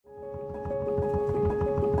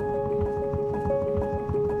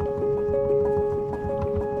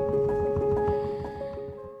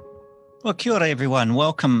Well, kia ora everyone.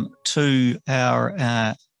 Welcome to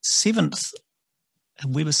our seventh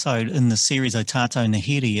webisode in the series Tātou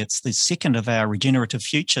Ngāhere. It's the second of our Regenerative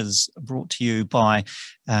Futures brought to you by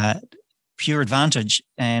Pure Advantage.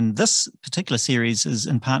 And this particular series is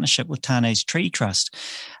in partnership with Tāne's Tree Trust.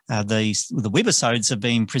 The webisodes have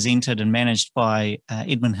been presented and managed by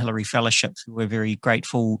Edmund Hillary Fellowship, who we're very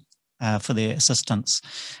grateful for their assistance.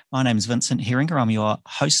 My name is Vincent Heeringa. I'm your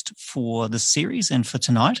host for this series and for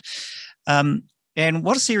tonight. And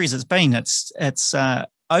what a series it's been. It's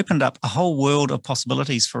opened up a whole world of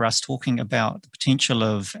possibilities for us talking about the potential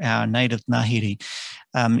of our native Ngāhere.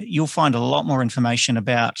 You'll find a lot more information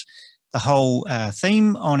about the whole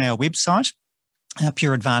theme on our website,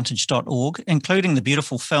 pureadvantage.org, including the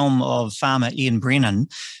beautiful film of farmer Ian Brennan,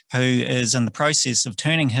 who is in the process of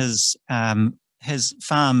turning his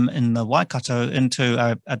farm in the Waikato into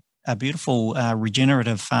a beautiful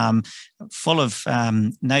regenerative farm full of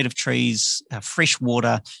native trees, fresh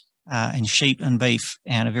water, and sheep and beef,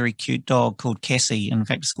 and a very cute dog called Cassie. In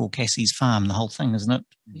fact, it's called Cassie's Farm, the whole thing, isn't it?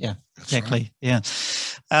 Yeah, exactly. Right.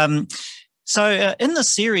 Yeah. So in this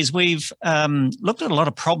series, we've looked at a lot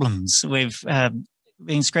of problems. We've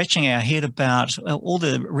been scratching our head about all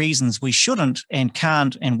the reasons we shouldn't and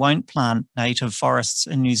can't and won't plant native forests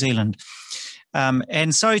in New Zealand.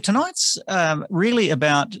 And so tonight's really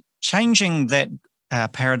about changing that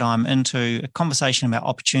paradigm into a conversation about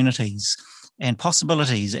opportunities and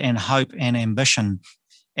possibilities and hope and ambition.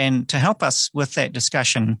 And to help us with that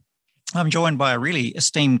discussion, I'm joined by a really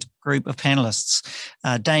esteemed group of panelists,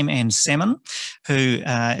 Dame Anne Salmond, who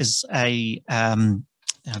is a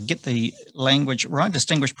get the language right,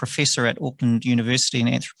 distinguished professor at Auckland University in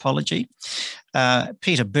anthropology.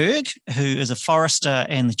 Peter Berg, who is a forester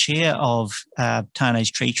and the chair of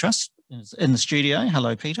Tāne's Tree Trust, is in the studio.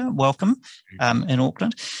 Hello, Peter. Welcome in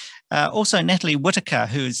Auckland. Also, Nathalie Whitaker,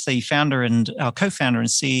 who is the founder and our co-founder and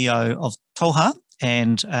CEO of Toha,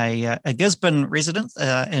 and a Gisborne resident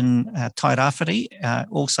in Tairāwhiti,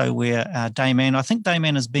 also where Dame Anne, I think Dame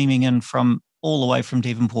Anne is beaming in from all the way from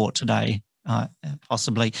Devonport today.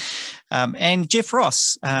 Possibly. And Geoff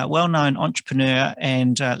Ross, well-known entrepreneur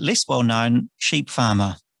and less well-known sheep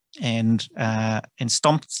farmer, and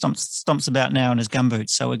stomps about now in his gumboots.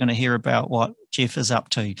 So we're going to hear about what Geoff is up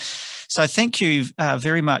to. So thank you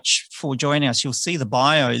very much for joining us. You'll see the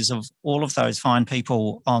bios of all of those fine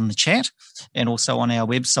people on the chat and also on our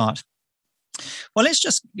website. Well, let's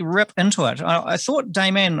just rip into it. I thought,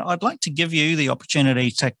 Dame Anne, I'd like to give you the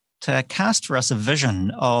opportunity to cast for us a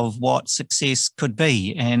vision of what success could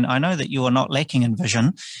be. And I know that you are not lacking in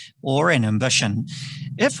vision or in ambition.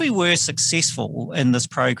 If we were successful in this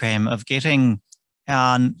program of getting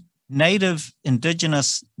our native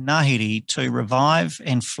Indigenous Ngāhere to revive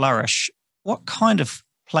and flourish, what kind of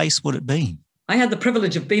place would it be? I had the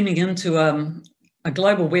privilege of beaming into a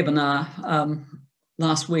global webinar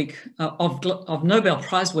last week of Nobel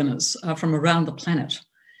Prize winners from around the planet.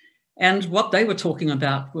 And what they were talking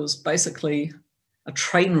about was basically a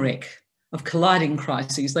train wreck of colliding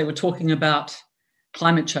crises. They were talking about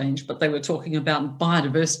climate change, but they were talking about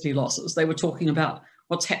biodiversity losses. They were talking about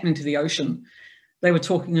what's happening to the ocean. They were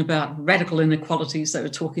talking about radical inequalities. They were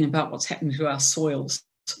talking about what's happening to our soils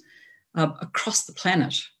across the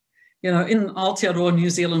planet. You know, in Aotearoa New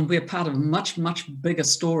Zealand, we're part of a much, much bigger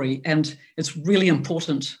story. And it's really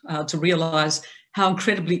important to realise how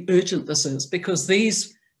incredibly urgent this is, because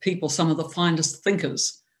these people, some of the finest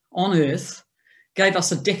thinkers on Earth, gave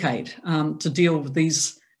us a decade to deal with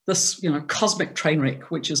this cosmic train wreck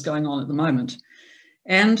which is going on at the moment.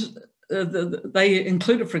 And they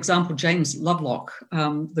included, for example, James Lovelock,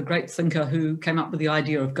 the great thinker who came up with the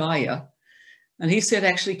idea of Gaia. And he said,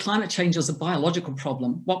 actually, climate change is a biological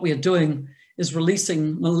problem. What we are doing is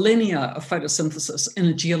releasing millennia of photosynthesis in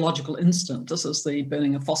a geological instant. This is the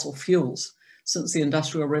burning of fossil fuels since the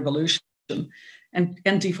Industrial Revolution.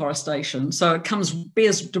 And deforestation. So it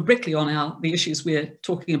bears directly on the issues we're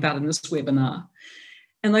talking about in this webinar.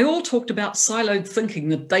 And they all talked about siloed thinking,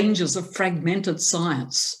 the dangers of fragmented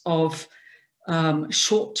science, of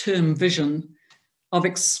short-term vision, of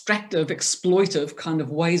extractive, exploitive kind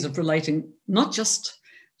of ways of relating, not just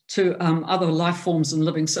to other life forms and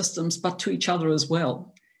living systems, but to each other as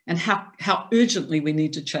well, and how urgently we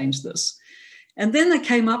need to change this. And then they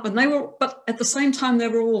came up and but at the same time, they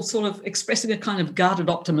were all sort of expressing a kind of guarded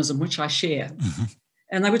optimism, which I share. Mm-hmm.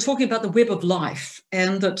 And they were talking about the web of life,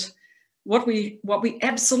 and that what we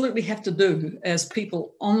absolutely have to do as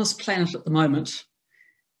people on this planet at the moment,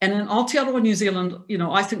 and in Aotearoa New Zealand, you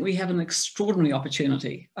know, I think we have an extraordinary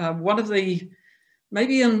opportunity.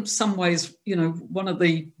 Maybe in some ways, you know, one of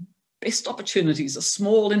the best opportunities, a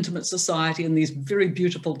small, intimate society in these very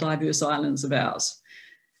beautiful, diverse islands of ours.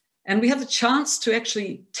 And we have the chance to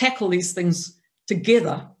actually tackle these things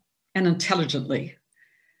together and intelligently.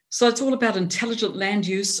 So it's all about intelligent land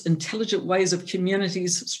use, intelligent ways of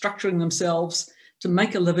communities structuring themselves to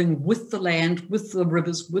make a living with the land, with the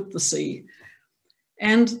rivers, with the sea.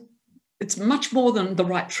 And it's much more than the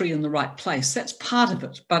right tree in the right place. That's part of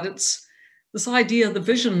it. But it's this idea, the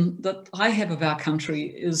vision that I have of our country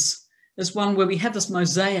is one where we have this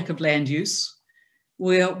mosaic of land use,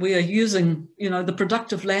 where we are using, the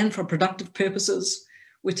productive land for productive purposes.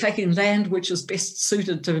 We're taking land which is best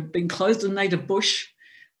suited to being closed in native bush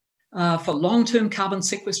for long-term carbon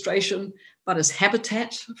sequestration, but as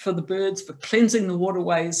habitat for the birds, for cleansing the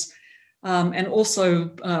waterways, and also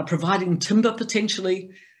providing timber,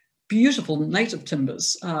 potentially beautiful native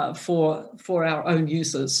timbers for our own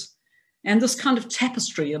uses. And this kind of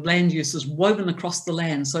tapestry of land use is woven across the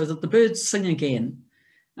land so that the birds sing again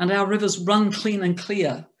and our rivers run clean and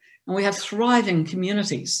clear. And we have thriving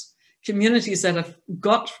communities that have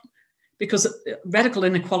got, because radical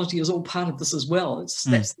inequality is all part of this as well. That's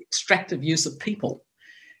the extractive use of people.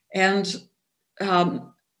 And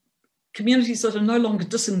communities that are no longer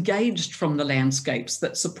disengaged from the landscapes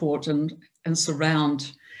that support and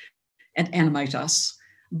surround and animate us,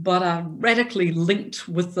 but are radically linked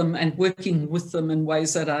with them and working with them in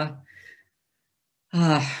ways that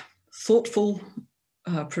are thoughtful,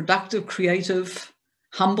 productive, creative,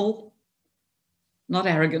 humble, not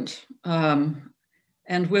arrogant,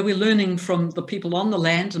 and where we're learning from the people on the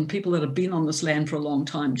land and people that have been on this land for a long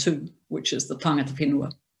time too, which is the tangata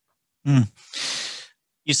whenua.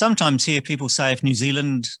 You sometimes hear people say if New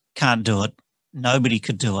Zealand can't do it, nobody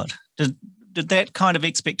could do it. Did that kind of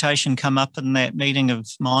expectation come up in that meeting of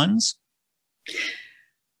minds?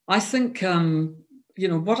 I think,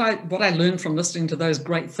 what I learned from listening to those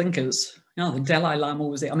great thinkers, the Dalai Lama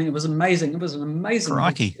was there. I mean, it was amazing. It was an amazing group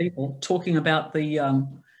of people talking about the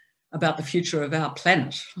future of our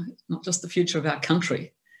planet, not just the future of our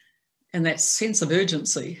country, and that sense of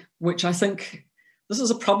urgency, which I think this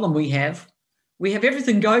is a problem we have. We have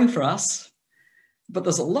everything going for us, but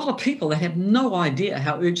there's a lot of people that have no idea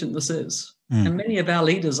how urgent this is. And many of our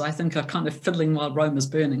leaders, I think, are kind of fiddling while Rome is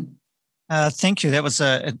burning. Thank you. That was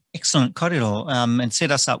an excellent kōrero and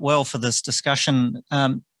set us up well for this discussion.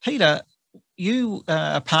 Peter, you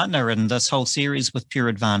are a partner in this whole series with Pure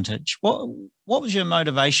Advantage. What was your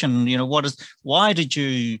motivation? Why did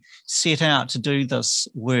you set out to do this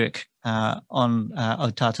work on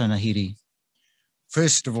Tātou Ngāhere?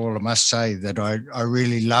 First of all, I must say that I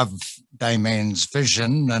really love Dame Anne's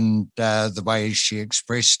vision and the way she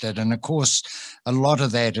expressed it. And of course, a lot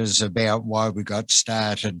of that is about why we got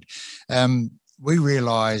started. We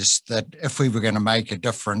realised that if we were going to make a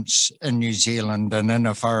difference in New Zealand and in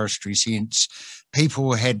a forestry sense,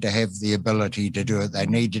 people had to have the ability to do it. They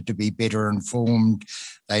needed to be better informed.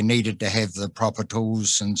 They needed to have the proper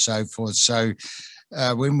tools and so forth. So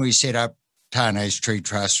when we set up Tāne's Tree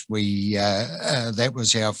Trust, that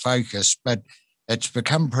was our focus, but it's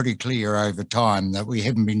become pretty clear over time that we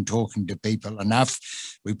haven't been talking to people enough.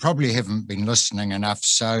 We probably haven't been listening enough.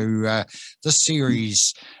 So this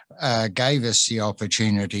series gave us the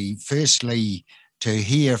opportunity, firstly, to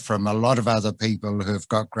hear from a lot of other people who have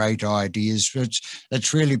got great ideas.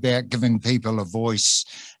 It's really about giving people a voice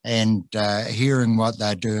and hearing what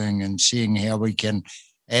they're doing and seeing how we can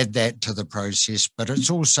add that to the process. But it's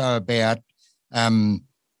also about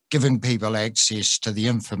giving people access to the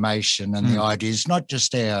information and the ideas, not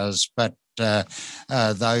just ours, but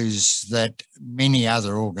those that many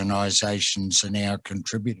other organisations are now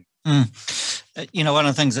contributing. One of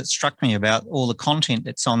the things that struck me about all the content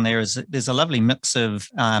that's on there is that there's a lovely mix of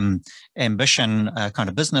ambition, kind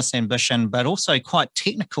of business ambition, but also quite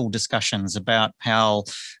technical discussions about how,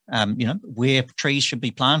 where trees should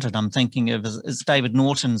be planted. I'm thinking of is David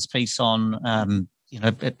Norton's piece on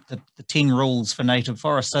the 10 rules for native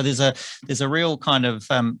forests. So there's a real kind of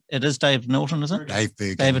it is David Norton, is it?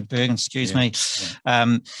 David Berg, excuse me.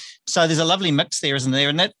 Yeah. So there's a lovely mix there, isn't there?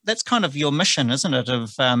 And that's kind of your mission, isn't it?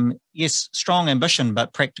 Of yes, strong ambition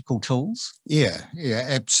but practical tools. Yeah,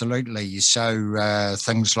 absolutely. So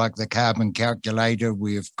things like the carbon calculator,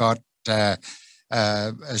 we've got a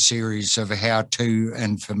series of how-to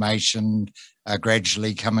information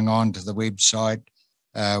gradually coming onto the website.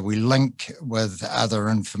 We link with other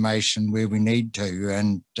information where we need to.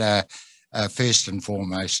 And first and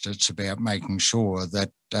foremost, it's about making sure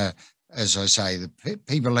that, as I say, the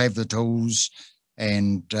people have the tools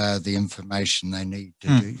and the information they need to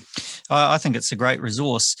do. I think it's a great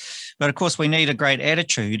resource. But of course, we need a great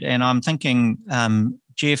attitude. And I'm thinking,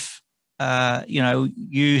 Geoff,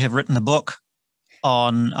 you have written a book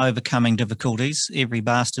on overcoming difficulties. Every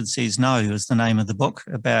Bastard Says No is the name of the book,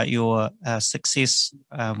 about your success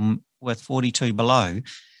with 42 Below.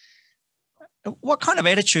 What kind of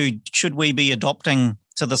attitude should we be adopting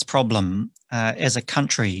to this problem as a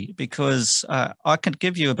country? Because I could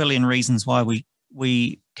give you a billion reasons why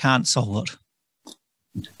we can't solve it.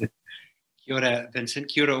 Kia ora, Vincent.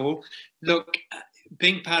 Kia ora all. Look,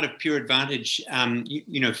 being part of Pure Advantage, since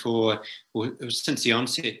the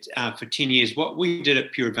onset, for 10 years, what we did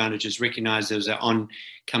at Pure Advantage is recognise there was an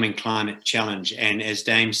oncoming climate challenge. And as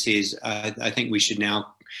Dame says, I think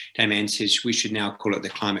Dame Anne says we should now call it the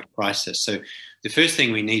climate crisis. So the first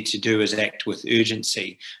thing we need to do is act with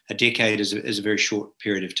urgency. A decade is a very short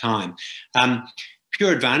period of time.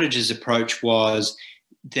 Pure Advantage's approach was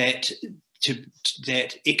that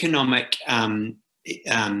economic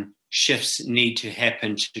shifts need to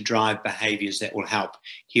happen to drive behaviours that will help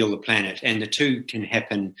heal the planet, and the two can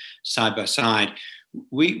happen side by side.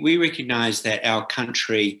 We recognise that our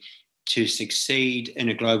country, to succeed in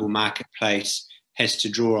a global marketplace, has to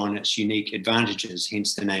draw on its unique advantages,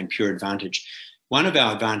 hence the name Pure Advantage. One of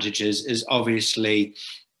our advantages is obviously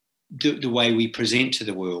the way we present to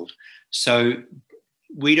the world. So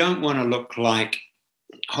we don't want to look like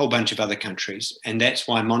a whole bunch of other countries, and that's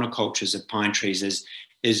why monocultures of pine trees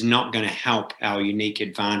is not going to help our unique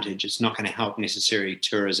advantage. It's not going to help necessarily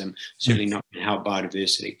tourism, certainly not going to help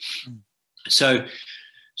biodiversity. So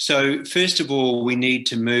first of all, we need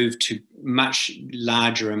to move to much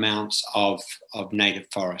larger amounts of native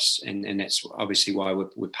forests, and that's obviously why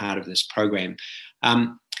we're part of this program.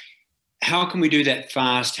 How can we do that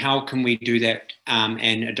fast? How can we do that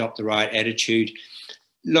and adopt the right attitude?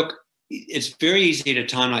 Look, it's very easy at a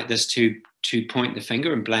time like this to point the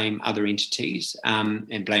finger and blame other entities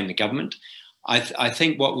and blame the government. I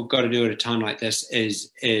think what we've got to do at a time like this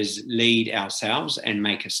is lead ourselves and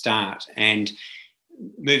make a start. And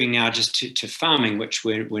moving now just to farming, which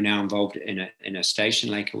we're now involved in a station,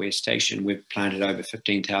 Lake Aware Station. We've planted over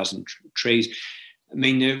 15,000 trees. I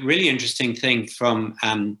mean, the really interesting thing from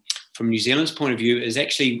New Zealand's point of view is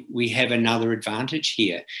actually we have another advantage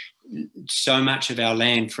here. So much of our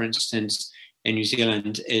land, for instance, in New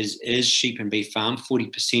Zealand is sheep and beef farm,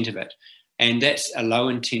 40% of it. And that's a low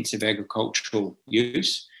intensive agricultural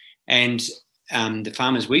use. And the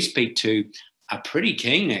farmers we speak to are pretty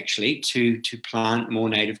keen actually to plant more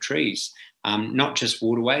native trees, not just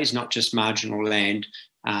waterways, not just marginal land,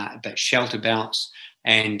 but shelter belts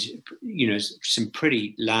and, some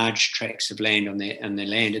pretty large tracts of land on their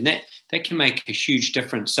land. And that can make a huge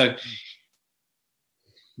difference. So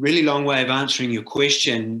really long way of answering your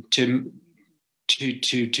question. To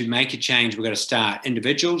make a change, we've got to start.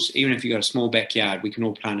 Individuals, even if you've got a small backyard, we can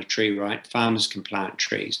all plant a tree, right? Farmers can plant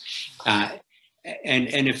trees. And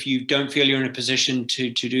if you don't feel you're in a position to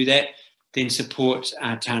do that, then support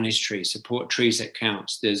Tāne's trees, support Trees That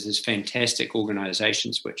Counts. There's this fantastic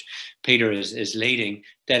organisations which Peter is leading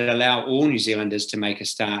that allow all New Zealanders to make a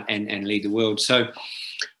start and lead the world. So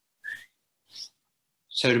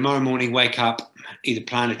tomorrow morning, wake up, either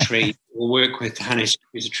plant a tree or work with Tāne's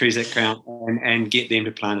Trees That Count and get them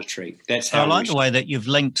to plant a tree. That's how I like the way that you've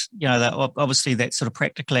linked, that obviously that sort of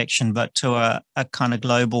practical action, but to a kind of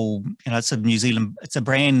global, it's a New Zealand, it's a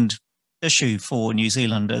brand issue for New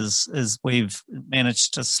Zealand is we've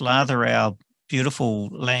managed to slather our beautiful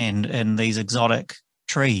land in these exotic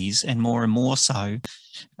trees, and more so.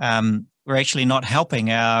 We're actually not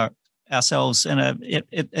helping ourselves at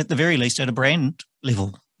the very least at a brand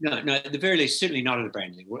level. No, at the very least, certainly not at a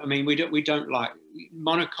brand level. I mean, we don't like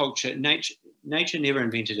monoculture. Nature never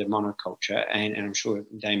invented a monoculture, and I'm sure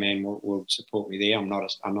Dame Anne will support me there. I'm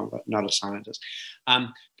not a scientist.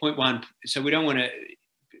 Point one. So we don't want to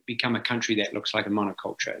become a country that looks like a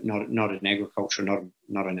monoculture, not in agriculture, not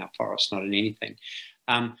in our forests, not in anything.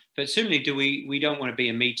 But certainly, we don't want to be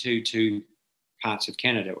a Me Too to parts of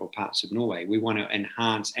Canada or parts of Norway. We want to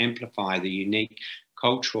enhance, amplify the unique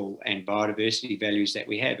cultural and biodiversity values that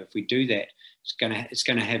we have. If we do that, it's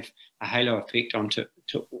going to have a halo effect onto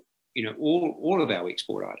all of our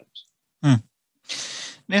export items.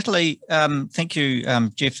 Nathalie, thank you,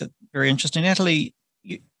 Geoff. That's very interesting. Nathalie,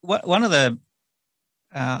 one of the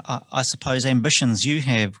I suppose ambitions you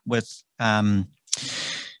have with the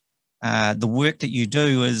work that you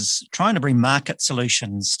do is trying to bring market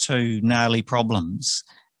solutions to gnarly problems.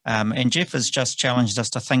 And Geoff has just challenged us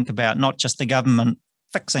to think about not just the government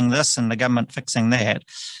fixing this and the government fixing that,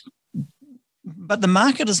 but the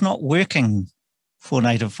market is not working for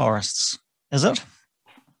native forests, is it?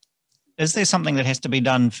 Is there something that has to be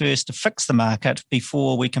done first to fix the market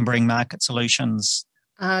before we can bring market solutions?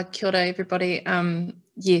 Kia ora, everybody.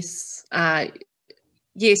 Yes.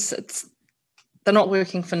 Yes, they're not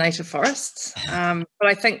working for native forests. But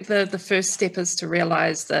I think the first step is to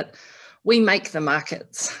realise that we make the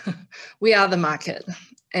markets. We are the market.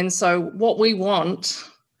 And so what we want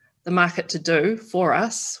the market to do for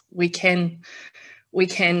us, we can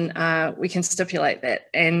stipulate that.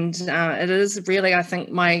 And it is really, I think,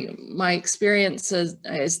 my experience as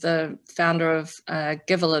the founder of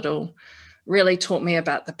Give a Little really taught me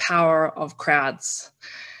about the power of crowds.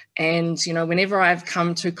 And, whenever I've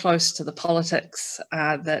come too close to the politics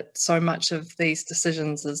that so much of these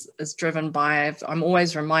decisions is driven by, I'm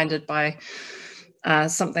always reminded by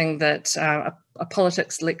something that a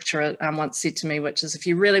politics lecturer once said to me, which is, if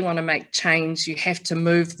you really want to make change, you have to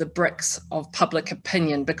move the bricks of public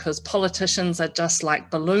opinion, because politicians are just like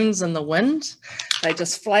balloons in the wind. They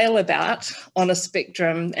just flail about on a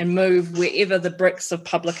spectrum and move wherever the bricks of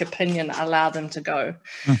public opinion allow them to go.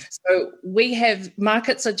 So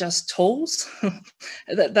markets are just tools.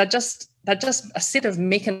 They're just a set of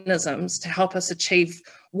mechanisms to help us achieve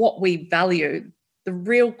what we value. The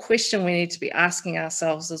real question we need to be asking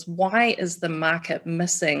ourselves is, why is the market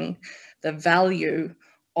missing the value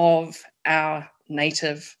of our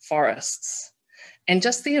native forests and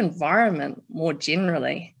just the environment more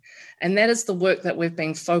generally? And that is the work that we've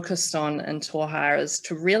been focused on in Toha, is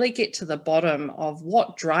to really get to the bottom of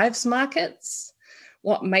what drives markets,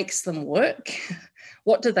 what makes them work,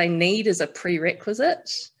 what do they need as a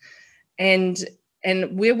prerequisite, and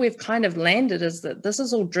where we've kind of landed is that this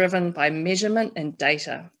is all driven by measurement and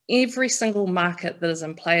data. Every single market that is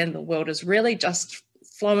in play in the world is really just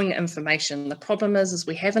flowing information. The problem is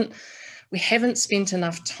we haven't spent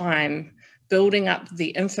enough time building up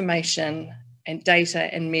the information and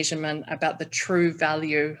data and measurement about the true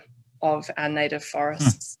value of our native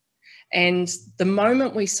forests. And the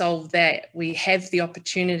moment we solve that, we have the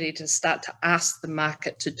opportunity to start to ask the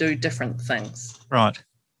market to do different things. Right.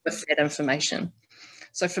 With that information.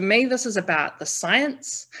 So for me, this is about the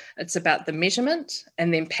science, it's about the measurement,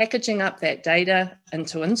 and then packaging up that data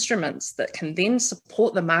into instruments that can then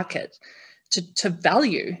support the market to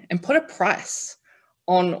value and put a price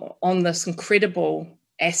on this incredible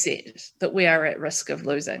asset that we are at risk of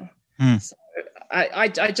losing. So I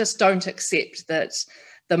just don't accept that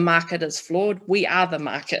the market is flawed. We are the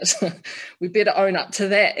market. We better own up to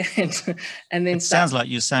that. and then it sounds like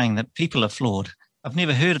you're saying that people are flawed. I've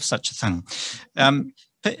never heard of such a thing.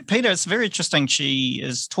 Peter, it's very interesting. She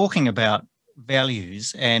is talking about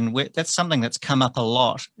values, and that's something that's come up a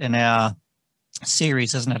lot in our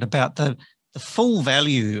series, isn't it? About the full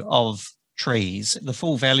value of trees, the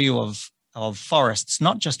full value of forests,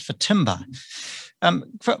 not just for timber.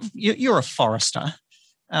 You're a forester.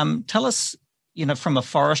 Tell us, from a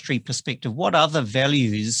forestry perspective, what other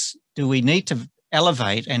values do we need to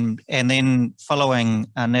elevate, and then following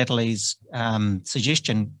Nathalie's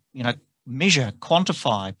suggestion, measure,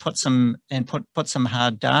 quantify, put some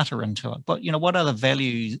hard data into it. But what other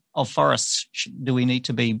values of forests do we need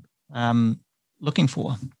to be looking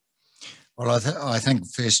for? Well, I think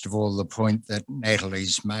first of all, the point that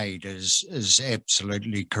Nathalie's made is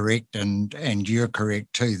absolutely correct, and you're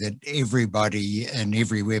correct too, that everybody in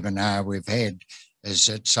every webinar we've had has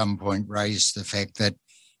at some point raised the fact that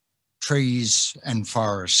trees and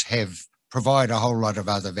forests provide a whole lot of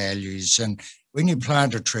other values. And when you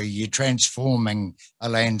plant a tree, you're transforming a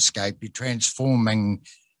landscape, you're transforming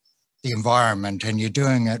the environment, and you're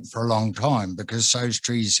doing it for a long time, because those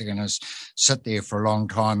trees are going to sit there for a long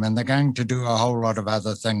time, and they're going to do a whole lot of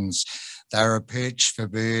other things. They're a perch for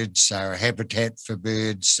birds, they're a habitat for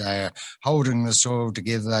birds, they're holding the soil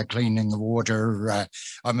together, they're cleaning the water.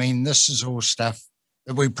 This is all stuff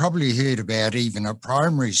that we probably heard about even at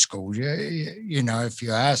primary school. If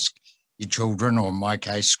you ask your children, or in my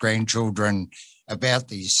case, grandchildren, about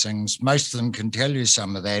these things, most of them can tell you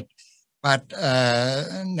some of that. But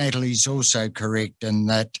Nathalie's also correct in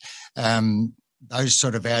that those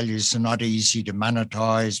sort of values are not easy to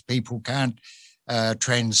monetize. People can't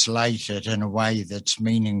translate it in a way that's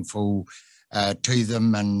meaningful to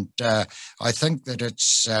them. And I think that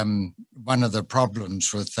it's one of the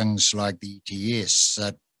problems with things like the ETS,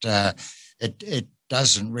 that it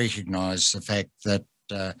doesn't recognise the fact that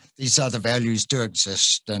these other values do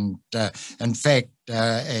exist. And in fact,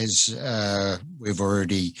 as we've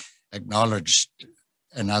already acknowledged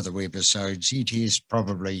in other webisodes, ETS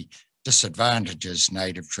probably disadvantages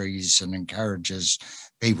native trees and encourages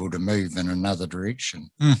people to move in another direction.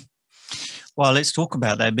 Well, let's talk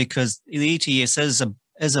about that, because the ETS is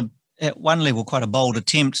at one level quite a bold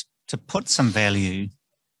attempt to put some value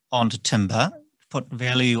onto timber, put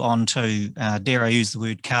value onto, dare I use the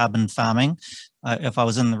word, carbon farming, if I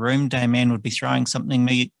was in the room, Damien would be throwing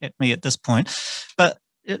something at me at this point. But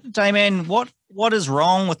Damien, what is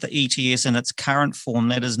wrong with the ETS in its current form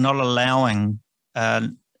that is not allowing our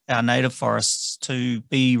native forests to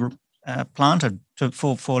be planted,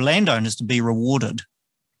 for landowners to be rewarded?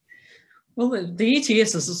 Well, the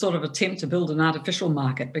ETS is a sort of attempt to build an artificial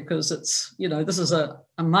market, because it's, this is a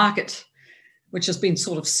market which has been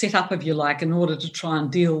sort of set up, if you like, in order to try and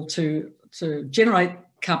deal to generate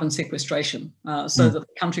carbon sequestration so that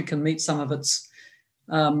the country can meet some of its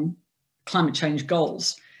climate change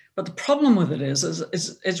goals. But the problem with it is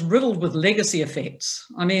it's riddled with legacy effects.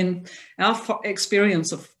 I mean, our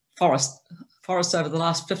experience of forests over the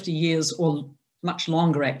last 50 years, or much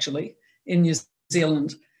longer actually, in New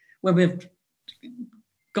Zealand, when we've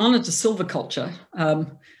gone into silviculture,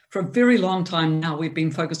 for a very long time now, we've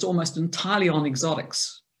been focused almost entirely on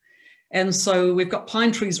exotics. And so we've got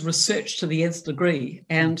pine trees researched to the nth degree,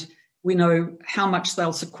 and we know how much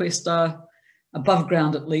they'll sequester above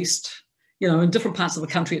ground, at least, in different parts of the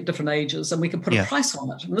country at different ages, and we can put a price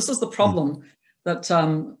on it. And this is the problem that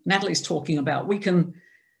Nathalie's talking about. We can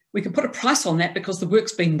put a price on that because the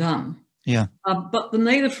work's been done. Yeah. But the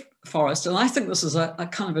native forest, and I think this is a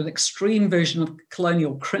kind of an extreme version of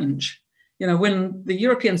colonial cringe. When the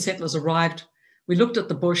European settlers arrived, we looked at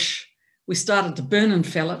the bush, we started to burn and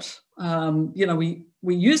fell it.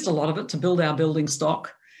 We used a lot of it to build our building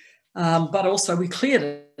stock, but also we cleared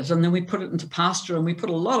it, and then we put it into pasture, and we put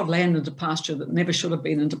a lot of land into pasture that never should have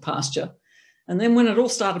been into pasture. And then when it all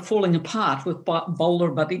started falling apart with boulder,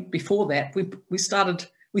 but before that,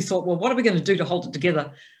 we thought, well, what are we going to do to hold it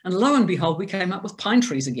together? And lo and behold, we came up with pine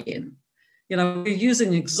trees again. We're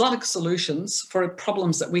using exotic solutions for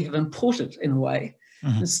problems that we have imported in a way,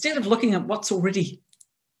 instead of looking at what's already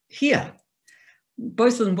here,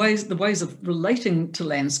 both in the ways of relating to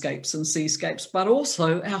landscapes and seascapes, but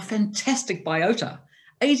also our fantastic biota,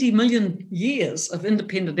 80 million years of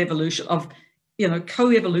independent evolution, of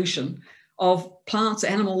co-evolution of plants,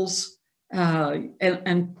 animals,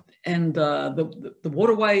 and the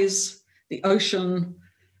waterways, the ocean,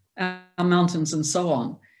 our mountains, and so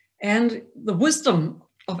on. And the wisdom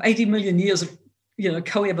of 80 million years of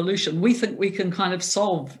co-evolution, we think we can kind of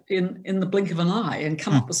solve in the blink of an eye and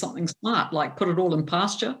come up with something smart, like put it all in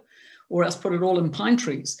pasture, or else put it all in pine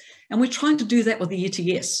trees. And we're trying to do that with the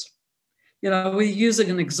ETS. We're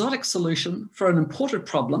using an exotic solution for an imported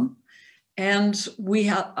problem, and we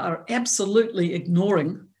are absolutely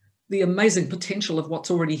ignoring the amazing potential of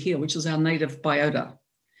what's already here, which is our native biota.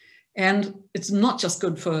 And it's not just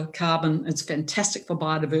good for carbon, it's fantastic for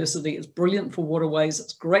biodiversity, it's brilliant for waterways,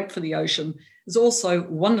 it's great for the ocean, it's also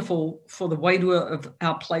wonderful for the wairua of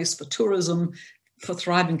our place, for tourism, for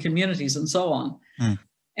thriving communities, and so on.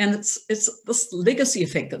 And it's this legacy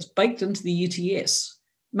effect that's baked into the ETS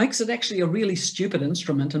makes it actually a really stupid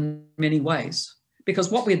instrument in many ways, because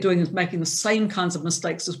what we're doing is making the same kinds of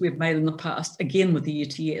mistakes as we've made in the past, again with the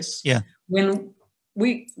ETS, when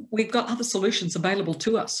we've got other solutions available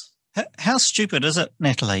to us. How stupid is it,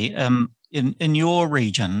 Nathalie? In your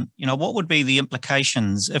region, what would be the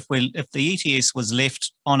implications if the ETS was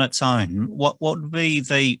left on its own? What would be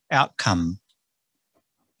the outcome?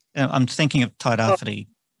 I'm thinking of Tairāwhiti.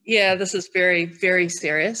 Yeah, this is very, very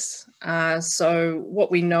serious. So what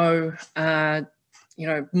we know,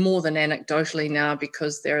 more than anecdotally now,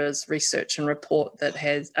 because there is research and report that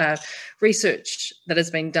has research that has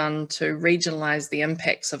been done to regionalise the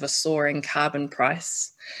impacts of a soaring carbon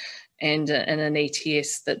price and in an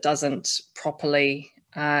ETS that doesn't properly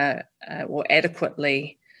or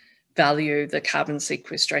adequately value the carbon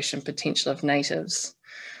sequestration potential of natives.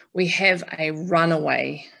 We have a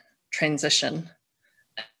runaway transition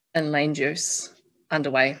in land use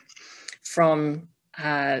underway from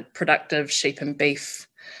productive sheep and beef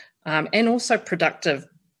and also productive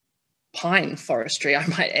pine forestry, I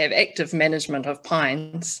might add, active management of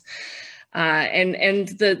pines.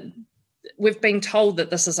 We've been told that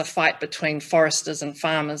this is a fight between foresters and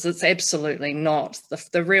farmers. It's absolutely not.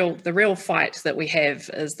 The real fight that we have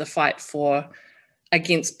is the fight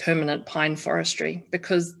against permanent pine forestry,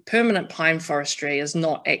 because permanent pine forestry is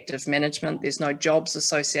not active management. There's no jobs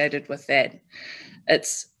associated with that.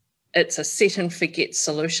 It's a set and forget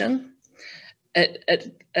solution.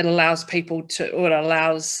 It allows people it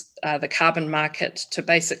allows the carbon market to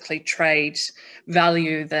basically trade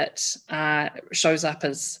value that shows up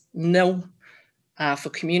as nil for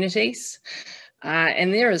communities.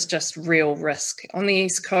 And there is just real risk. On the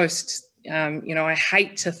East Coast, I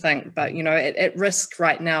hate to think, but, at risk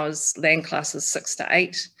right now is land classes 6 to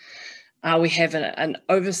 8. We have an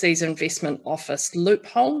overseas investment office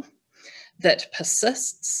loophole that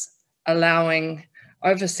persists, allowing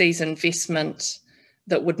overseas investment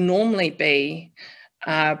that would normally be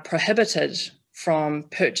prohibited from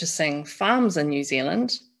purchasing farms in New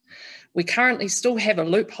Zealand, we currently still have a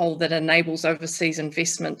loophole that enables overseas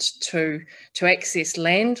investment to access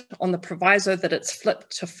land on the proviso that it's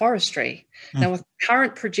flipped to forestry. Now, with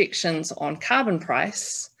current projections on carbon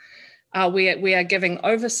price, we are giving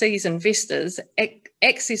overseas investors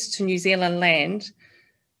access to New Zealand land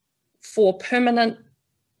for permanent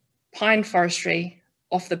pine forestry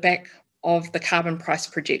off the back of the carbon price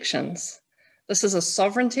projections. This is a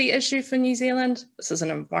sovereignty issue for New Zealand. This is an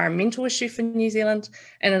environmental issue for New Zealand,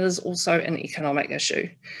 and it is also an economic issue.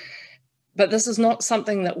 But this is not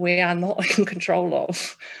something that we are not in control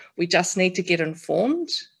of. We just need to get informed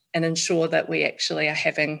and ensure that we actually are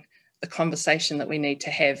having the conversation that we need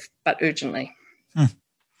to have, but urgently.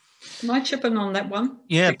 Can I chip in on that one?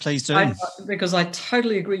 Yeah, please do. Because I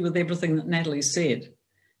totally agree with everything that Nathalie said.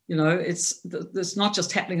 You know, it's not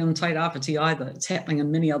just happening in Te Rāwhiti either. It's happening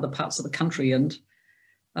in many other parts of the country. And,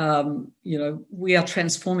 you know, we are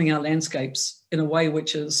transforming our landscapes in a way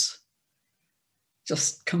which is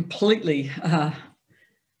just completely,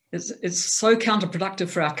 it's so counterproductive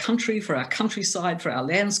for our country, for our countryside, for our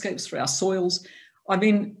landscapes, for our soils. I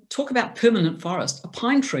mean, talk about permanent forest. A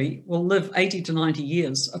pine tree will live 80 to 90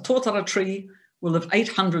 years. A tōtara tree will live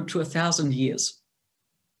 800 to 1,000 years.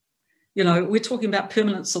 You know, we're talking about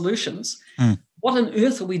permanent solutions. What on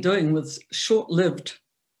earth are we doing with short-lived,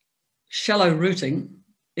 shallow rooting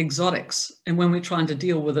exotics? And when we're trying to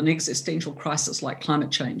deal with an existential crisis like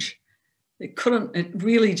climate change, it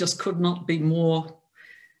really just could not be more,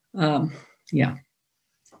 yeah.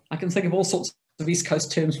 I can think of all sorts of East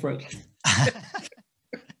Coast terms for it.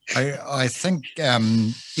 I think,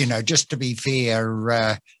 you know, just to be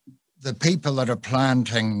fair, the people that are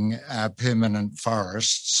planting permanent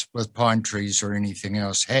forests with pine trees or anything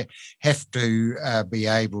else have to be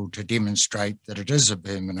able to demonstrate that it is a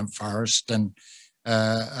permanent forest. And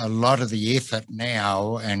a lot of the effort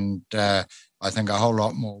now, and I think a whole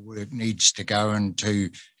lot more work needs to go into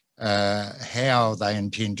how they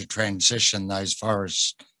intend to transition those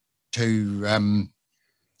forests to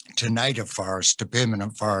native forest, to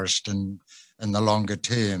permanent forest in the longer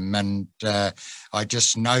term. And I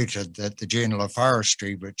just noted that the Journal of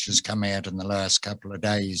Forestry, which has come out in the last couple of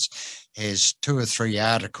days, has 2 or 3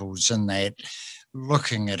 articles in that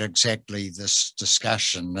looking at exactly this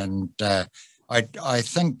discussion. And I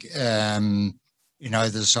think, you know,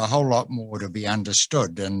 there's a whole lot more to be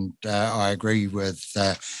understood. And I agree with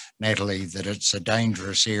Nathalie that it's a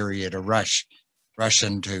dangerous area to rush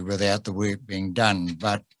into without the work being done.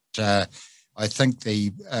 But I think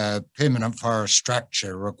the permanent forest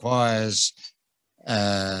structure requires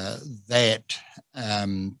that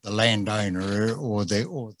the landowner or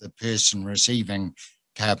the person receiving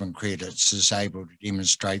carbon credits is able to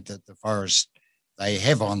demonstrate that the forest they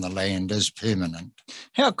have on the land is permanent.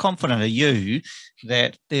 How confident are you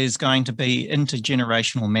that there's going to be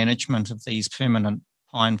intergenerational management of these permanent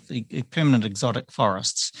exotic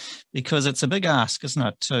forests? Because it's a big ask, isn't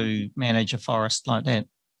it, to manage a forest like that,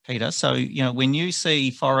 Peter? So, you know, when you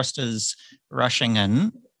see foresters rushing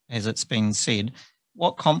in, as it's been said,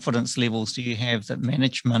 what confidence levels do you have that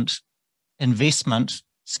management, investment,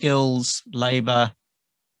 skills, labour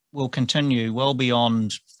will continue well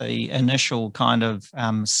beyond the initial kind of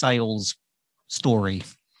sales story?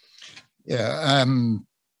 Yeah,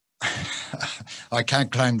 I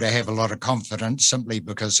can't claim to have a lot of confidence simply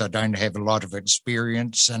because I don't have a lot of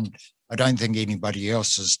experience, and I don't think anybody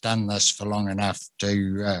else has done this for long enough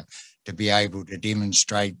to be able to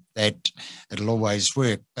demonstrate that it'll always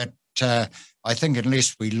work. But I think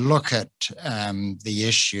unless we look at the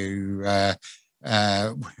issue,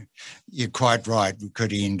 you're quite right, we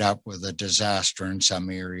could end up with a disaster in some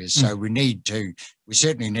areas. So we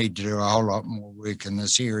certainly need to do a whole lot more work in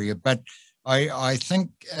this area. But I think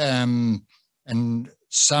in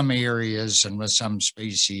some areas and with some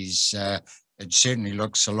species, it certainly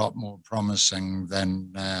looks a lot more promising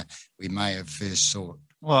than we may have first thought.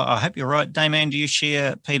 Well, I hope you're right. Damian, do you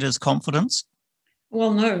share Peter's confidence?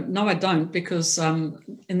 Well, no, I don't, because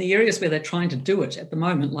in the areas where they're trying to do it at the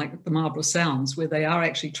moment, like the Marlborough Sounds, where they are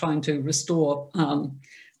actually trying to restore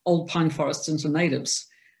old pine forests into natives,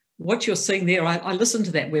 what you're seeing there, I listened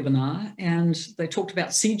to that webinar, and they talked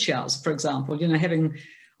about seed showers, for example, you know, having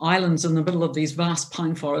islands in the middle of these vast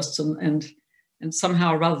pine forests, and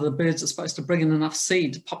somehow or other the birds are supposed to bring in enough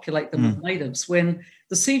seed to populate them with natives, when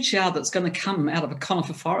the seed shower that's going to come out of a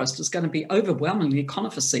conifer forest is going to be overwhelmingly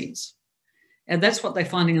conifer seeds. And that's what they're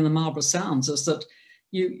finding in the Marlborough Sounds, is that,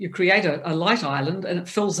 you create a light island and it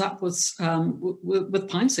fills up with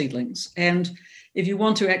pine seedlings. And if you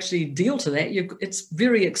want to actually deal to that, it's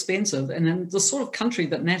very expensive. And in the sort of country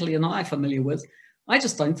that Nathalie and I are familiar with, I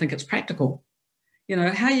just don't think it's practical. You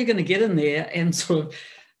know, how are you going to get in there and sort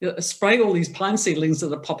of spray all these pine seedlings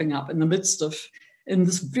that are popping up in the midst of, in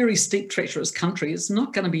this very steep, treacherous country? It's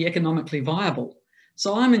not going to be economically viable.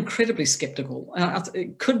 So I'm incredibly skeptical.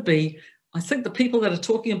 It could be, I think the people that are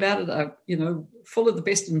talking about it are, you know, full of the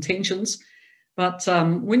best intentions. But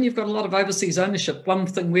when you've got a lot of overseas ownership, one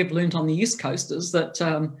thing we've learned on the East Coast is that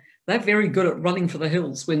they're very good at running for the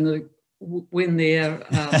hills when their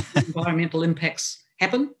environmental impacts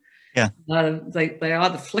happen. Yeah, they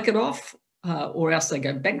either flick it off or else they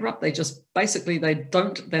go bankrupt. They just basically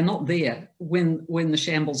they're not there when the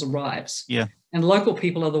shambles arrives. Yeah, and local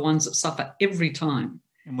people are the ones that suffer every time.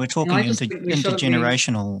 And we're talking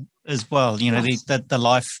intergenerational as well. You know, the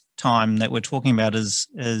lifetime that we're talking about is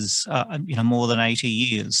you know, more than 80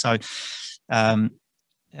 years. So I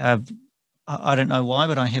don't know why,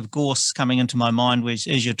 but I have gorse coming into my mind, which,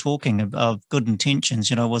 as you're talking of good intentions,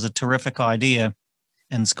 you know, was a terrific idea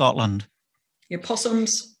in Scotland. Yeah,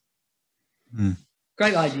 possums.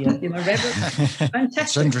 Great idea. You know, rabbits. Fantastic.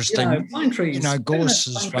 It's interesting. You know, pine trees. You know, gorse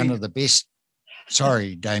is one of the best.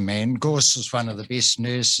 Sorry, Dayman. Gorse is one of the best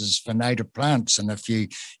nurses for native plants. And if you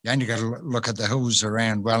only got to look at the hills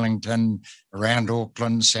around Wellington, around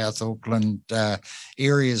Auckland, South Auckland,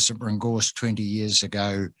 areas that were in gorse 20 years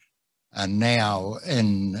ago are now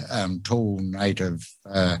in tall native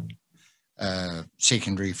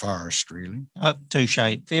secondary forest, really. Touche.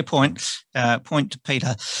 Fair point. Point to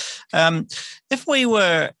Peter. If we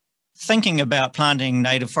were thinking about planting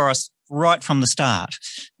native forests right from the start,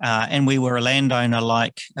 and we were a landowner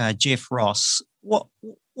like Geoff Ross, what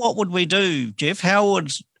would we do, Geoff?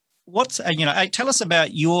 You know, tell us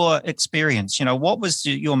about your experience. You know, what was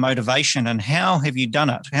your motivation and how have you done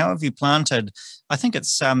it? How have you planted? I think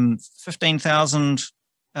it's 15,000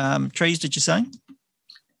 trees, did you say?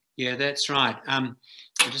 Yeah, that's right. I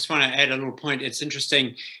just want to add a little point. It's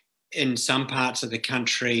interesting, in some parts of the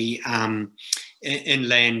country,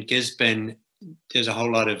 inland Gisborne, there's a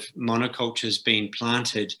whole lot of monocultures being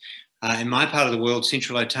planted. In my part of the world,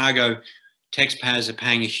 Central Otago, taxpayers are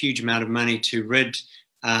paying a huge amount of money to rid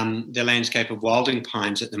the landscape of wilding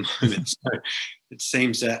pines at the moment. So it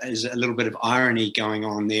seems there's a little bit of irony going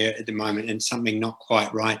on there at the moment, and something not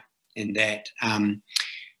quite right in that.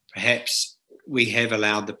 Perhaps we have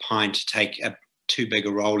allowed the pine to take too big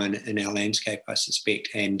a role in our landscape, I suspect.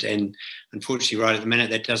 And unfortunately, right at the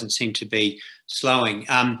minute, that doesn't seem to be slowing.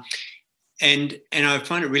 And I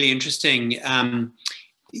find it really interesting.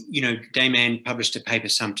 You know, Dayman published a paper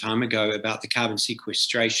some time ago about the carbon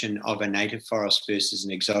sequestration of a native forest versus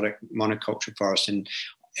an exotic monoculture forest, and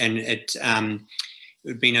it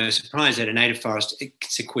would be no surprise that a native forest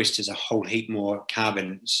sequesters a whole heap more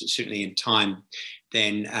carbon, certainly in time,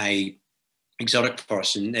 than a exotic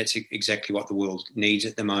forest, and that's exactly what the world needs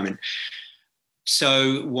at the moment.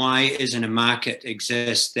 So why isn't a market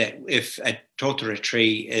exist that if a totara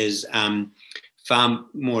tree is far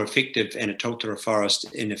more effective in a totara forest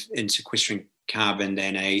in sequestering carbon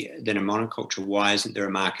than a monoculture, why isn't there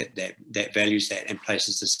a market that values that and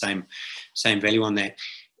places the same value on that?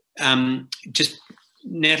 Just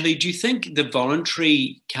Nathalie, do you think the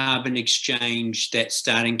voluntary carbon exchange that's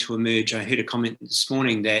starting to emerge? I heard a comment this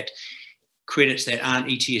morning that credits that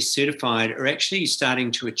aren't ETS certified are actually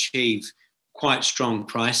starting to achieve quite strong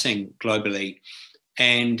pricing globally.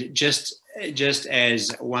 And just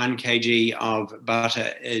as 1 kg of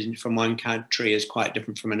butter from one country is quite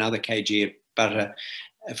different from another kg of butter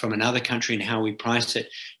from another country and how we price it,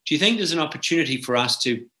 do you think there's an opportunity for us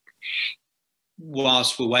to,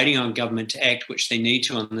 whilst we're waiting on government to act, which they need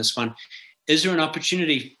to on this one, is there an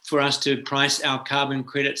opportunity for us to price our carbon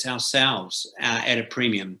credits ourselves at a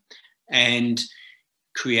premium and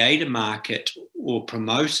create a market or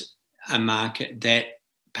promote a market that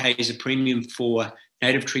pays a premium for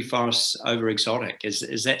native tree forests over exotic?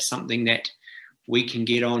 Is that something that we can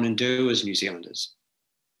get on and do as New Zealanders?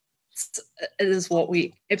 It is what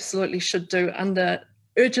we absolutely should do under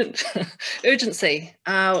urgency.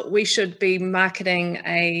 We should be marketing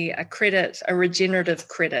a credit, a regenerative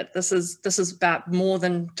credit. This is about more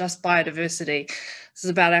than just biodiversity. This is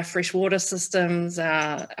about our freshwater systems,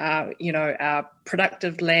 our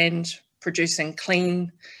productive land producing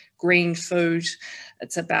clean, green food.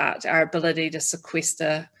 It's about our ability to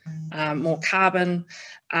sequester more carbon.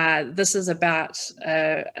 This is about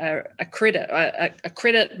a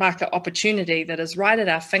credit market opportunity that is right at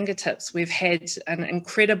our fingertips. We've had an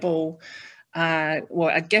incredible,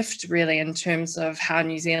 a gift really in terms of how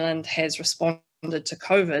New Zealand has responded to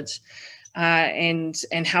COVID,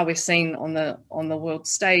 and how we're seen on the world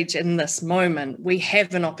stage in this moment, we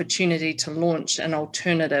have an opportunity to launch an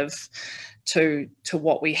alternative to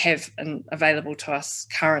what we have available to us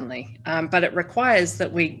currently. But it requires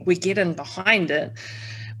that we get in behind it.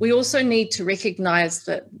 We also need to recognise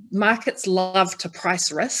that markets love to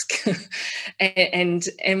price risk, and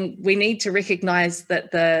we need to recognise that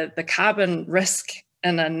the carbon risk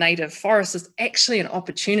in a native forest is actually an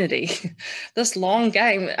opportunity. This long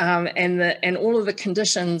game and all of the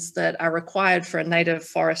conditions that are required for a native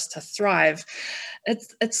forest to thrive,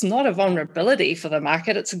 it's not a vulnerability for the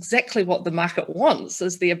market. It's exactly what the market wants,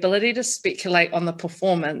 is the ability to speculate on the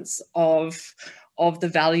performance of the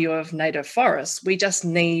value of native forests. We just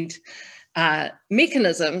need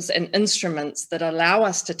mechanisms and instruments that allow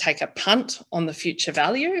us to take a punt on the future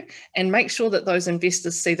value and make sure that those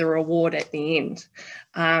investors see the reward at the end.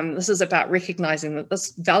 This is about recognising that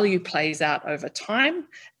this value plays out over time,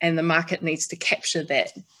 and the market needs to capture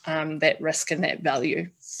that risk and that value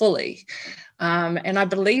fully. And I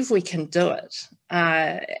believe we can do it.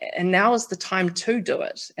 And now is the time to do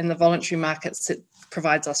it. And the voluntary market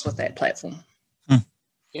provides us with that platform.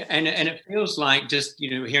 Yeah, and it feels like, just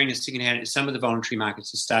hearing this secondhand, some of the voluntary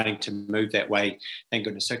markets are starting to move that way. Thank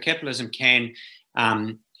goodness. So capitalism can,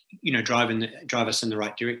 drive us in the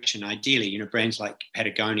right direction. Ideally, brands like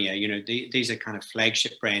Patagonia, these are kind of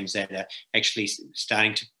flagship brands that are actually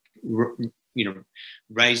starting to,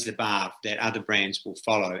 raise the bar that other brands will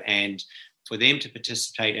follow, and for them to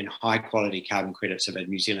participate in high quality carbon credits of a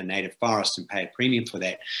New Zealand native forest and pay a premium for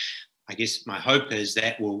that. I guess my hope is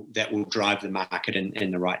that will drive the market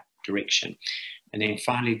in the right direction. And then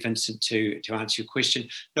finally, Vincent, to answer your question,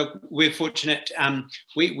 look, we're fortunate.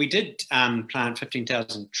 We did plant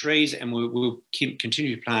 15,000 trees, and we'll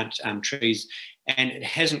continue to plant trees, and it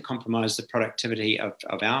hasn't compromised the productivity of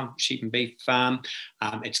our sheep and beef farm.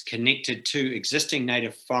 It's connected to existing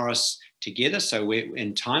native forests together, so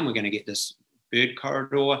in time we're going to get this bird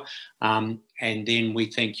corridor, and then we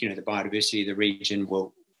think the biodiversity of the region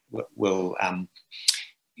will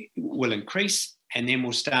increase, and then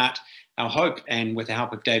we'll start. Our hope, and with the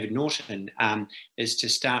help of David Norton, is to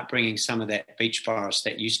start bringing some of that beech forest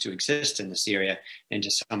that used to exist in this area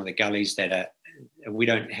into some of the gullies that we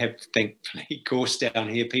don't have, thankfully, gorse down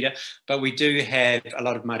here, Peter, but we do have a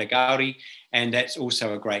lot of Matagauri, and that's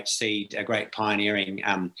also a great seed, a great pioneering,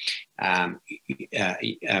 I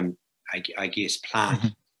guess,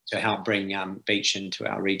 plant to help bring beech into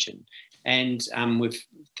our region. And we've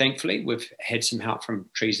had some help from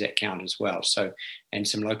Trees That Count as well, and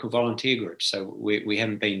some local volunteer groups. So we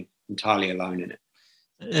haven't been entirely alone in it.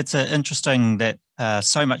 It's interesting that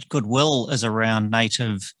so much goodwill is around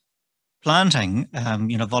native planting.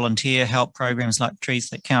 Volunteer help programs like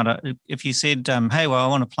Trees That Count. If you said, "Hey, well, I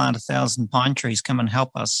want to plant 1,000 pine trees, come and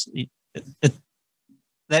help us,"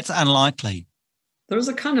 that's unlikely. There is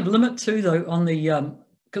a kind of limit too, though, on the.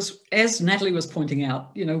 Because as Nathalie was pointing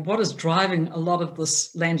out, what is driving a lot of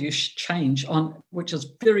this land use change, which is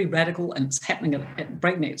very radical and it's happening at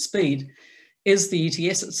breakneck speed, is the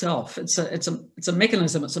ETS itself. It's a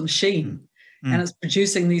mechanism, it's a machine, and it's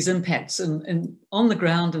producing these impacts on the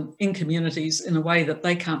ground and in communities in a way that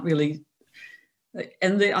they can't really.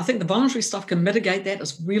 And I think the voluntary stuff can mitigate that.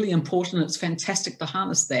 It's really important. It's fantastic to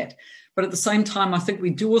harness that. But at the same time, I think we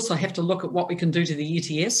do also have to look at what we can do to the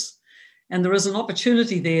ETS. And there is an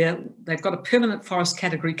opportunity there. They've got a permanent forest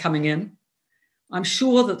category coming in. I'm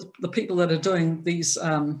sure that the people that are doing these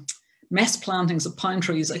mass plantings of pine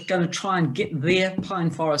trees are going to try and get their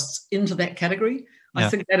pine forests into that category. Yeah. I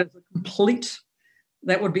think that is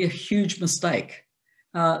that would be a huge mistake.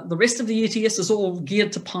 The rest of the ETS is all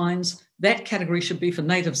geared to pines. That category should be for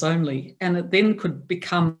natives only. And it then could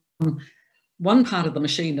become one part of the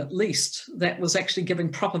machine, at least, that was actually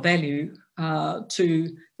giving proper value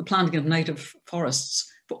to the planting of native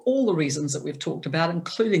forests for all the reasons that we've talked about,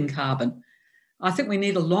 including carbon. I think we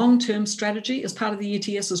need a long-term strategy as part of the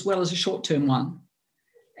ETS as well as a short-term one.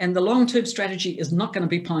 And the long-term strategy is not going to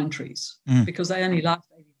be pine trees because they only last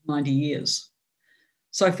 80 to 90 years.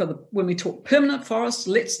 So when we talk permanent forests,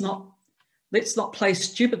 let's not play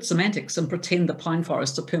stupid semantics and pretend that pine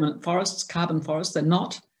forests are permanent forests, carbon forests. They're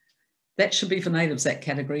not. That should be for natives, that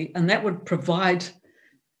category. And that would provide,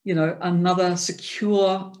 another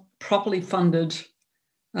secure, properly funded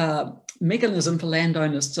mechanism for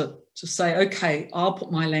landowners to say, okay, I'll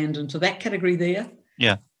put my land into that category there.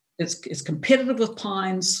 Yeah. It's competitive with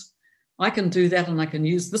pines. I can do that, and I can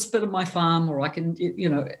use this bit of my farm, or I can,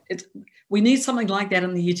 we need something like that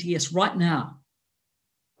in the ETS right now.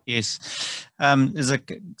 Yes. There's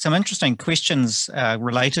some interesting questions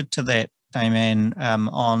related to that, Damian,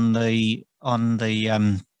 on the on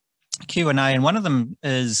the Q&A, and one of them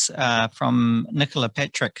is from Nicola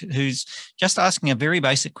Patrick, who's just asking a very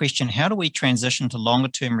basic question: how do we transition to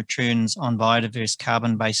longer-term returns on biodiverse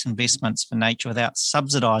carbon-based investments for nature without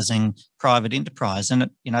subsidising private enterprise? And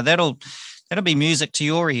that'll be music to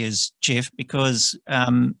your ears, Geoff, because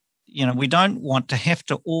we don't want to have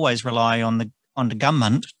to always rely on the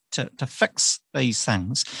government to fix these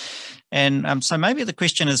things. And so maybe the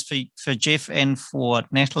question is for Geoff and for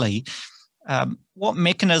Nathalie. What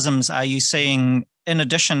mechanisms are you seeing, in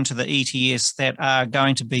addition to the ETS, that are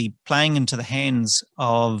going to be playing into the hands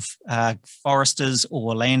of foresters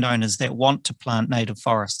or landowners that want to plant native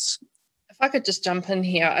forests? If I could just jump in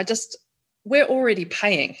here, we're already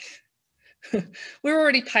paying. We're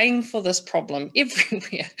already paying for this problem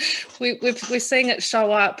everywhere. We're seeing it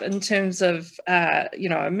show up in terms of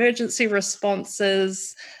emergency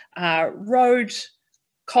responses, road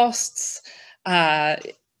costs,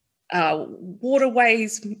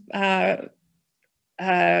 waterways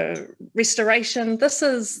restoration. This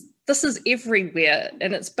is everywhere,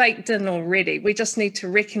 and it's baked in already. We just need to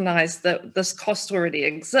recognise that this cost already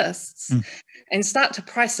exists and start to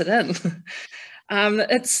price it in.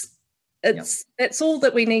 It's all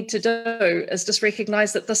that we need to do is just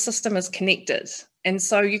recognise that the system is connected, and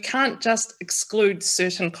so you can't just exclude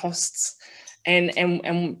certain costs and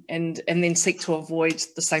then seek to avoid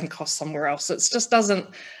the same cost somewhere else. It just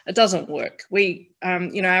doesn't work. We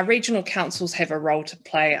our regional councils have a role to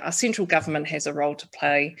play. Our central government has a role to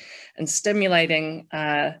play in stimulating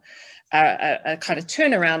a kind of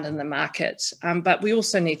turnaround in the market. But we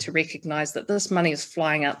also need to recognise that this money is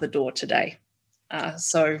flying out the door today.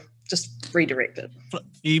 So just redirect it.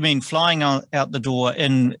 You mean flying out the door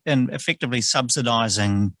in effectively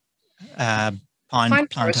subsidising pine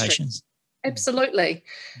plantations? Absolutely.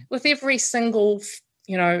 With every single,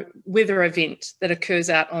 weather event that occurs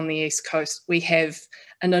out on the East Coast, we have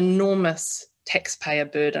an enormous taxpayer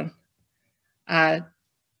burden to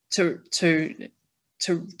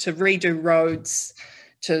redo roads,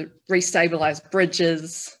 to restabilise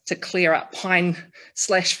bridges, to clear up pine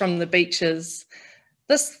slash from the beaches.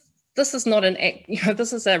 This is not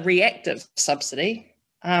this is a reactive subsidy.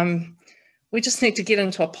 We just need to get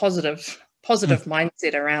into a positive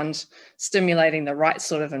mindset around stimulating the right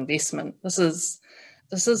sort of investment. This is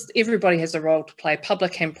everybody has a role to play,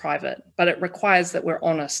 public and private, but it requires that we're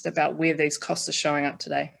honest about where these costs are showing up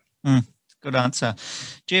today. Good answer.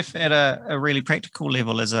 Geoff, at a really practical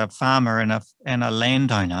level, as a farmer and a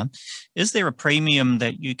landowner, is there a premium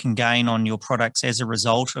that you can gain on your products as a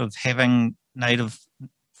result of having native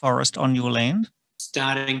forest on your land?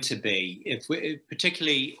 Starting to be,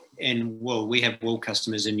 particularly in wool, we have wool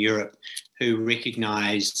customers in Europe who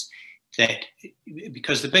recognise that,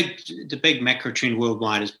 because the big macro trend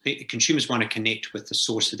worldwide is consumers want to connect with the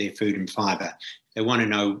source of their food and fibre. They want to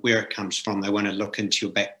know where it comes from. They want to look into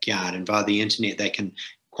your backyard, and via the internet they can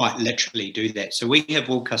quite literally do that. So we have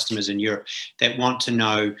wool customers in Europe that want to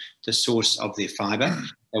know the source of their fibre.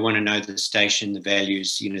 They want to know the station, the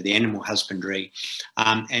values, the animal husbandry,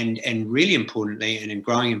 and really importantly, and in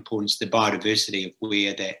growing importance, the biodiversity of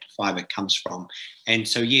where that fibre comes from. And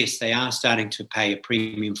so, yes, they are starting to pay a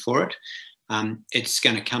premium for it. It's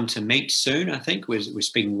going to come to meat soon, I think. We're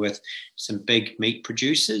speaking with some big meat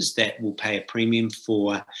producers that will pay a premium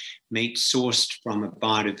for meat sourced from a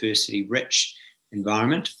biodiversity-rich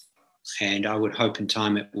environment. And I would hope in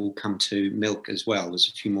time it will come to milk as well. There's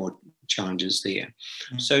a few more challenges there.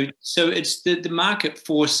 So it's the market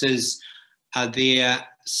forces are there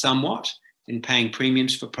somewhat in paying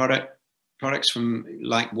premiums for products from,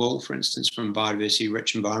 like wool, for instance, from biodiversity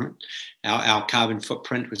rich environment. Our carbon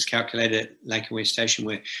footprint was calculated at Lake and West Station,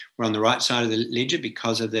 where we're on the right side of the ledger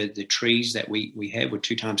because of the trees that we have. We're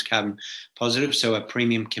 2 times carbon positive, so a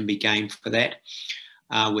premium can be gained for that.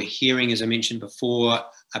 We're hearing, as I mentioned before,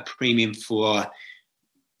 a premium for,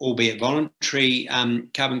 albeit voluntary,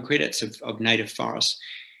 carbon credits of native forests.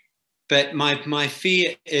 But my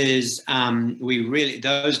fear is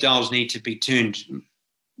those dials need to be turned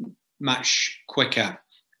much quicker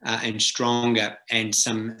and stronger, and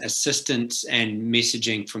some assistance and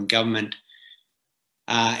messaging from government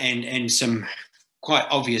and some quite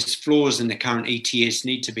obvious flaws in the current ETS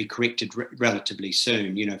need to be corrected relatively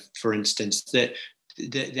soon. For instance, that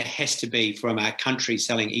there has to be, from our country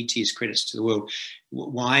selling ETS credits to the world,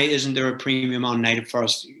 why isn't there a premium on native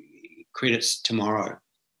forest credits tomorrow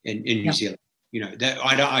in New Zealand? That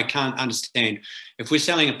I can't understand. If we're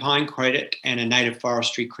selling a pine credit and a native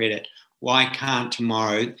forestry credit, why can't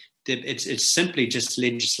tomorrow? It's simply just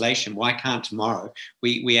legislation. Why can't tomorrow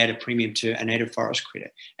we add a premium to a native forest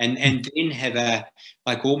credit and then have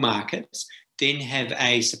like all markets, then have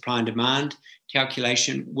a supply and demand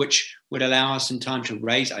calculation, which would allow us in time to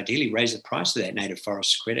ideally raise the price of that native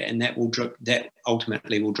forest credit, and that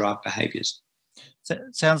ultimately will drive behaviours. So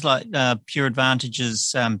it sounds like Pure Advantage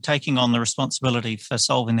is taking on the responsibility for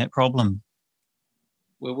solving that problem.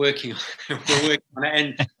 We're working on it,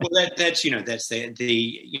 and that's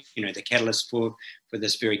the catalyst for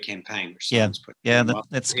this very campaign. Which that's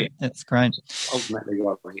good. That's great. Ultimately,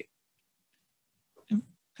 what we're here.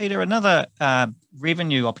 Peter, another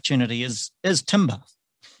revenue opportunity is timber,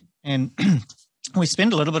 and we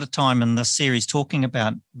spend a little bit of time in this series talking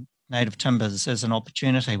about native timbers as an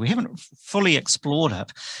opportunity. We haven't fully explored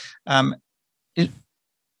it.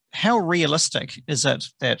 How realistic is it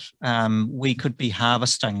that we could be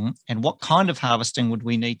harvesting, and what kind of harvesting would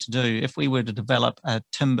we need to do if we were to develop a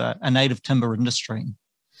native timber industry?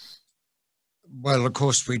 Well, of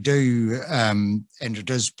course we do, and it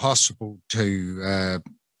is possible to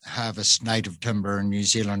harvest native timber in New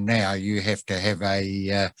Zealand now. You have to have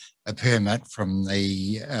a permit from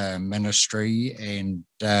the ministry, and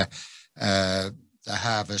the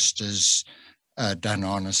harvest is done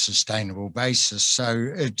on a sustainable basis.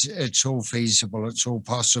 So it's all feasible, it's all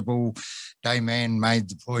possible. Dayman made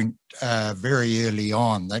the point very early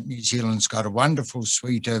on that New Zealand's got a wonderful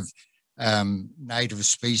suite of native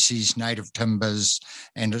species, native timbers,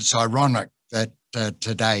 and it's ironic that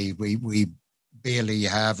today we barely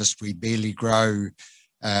harvest, we barely grow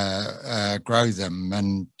them.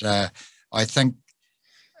 And I think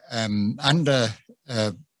under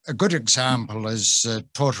a good example is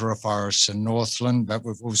Tātou forests in Northland, but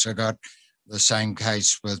we've also got the same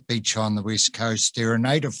case with Beach on the West Coast. There are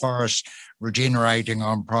native forests regenerating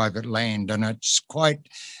on private land, and it's quite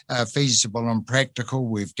feasible and practical.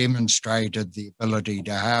 We've demonstrated the ability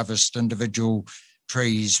to harvest individual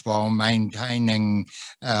trees while maintaining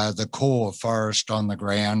the core forest on the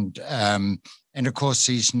ground. And of course,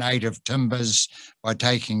 these native timbers, by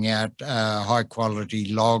taking out high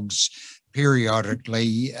quality logs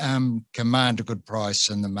periodically, command a good price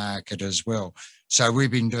in the market as well. So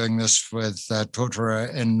we've been doing this with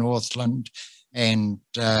Tātou in Northland, and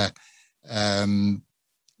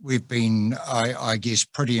we've been, I guess,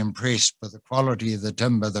 pretty impressed with the quality of the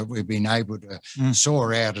timber that we've been able to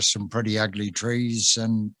saw out of some pretty ugly trees,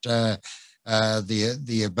 and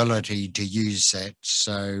the ability to use that.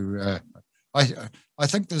 So I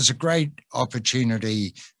think there's a great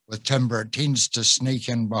opportunity with timber. It tends to sneak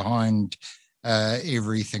in behind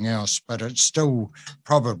everything else, but it's still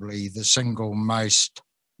probably the single most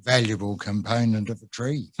valuable component of a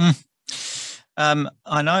tree.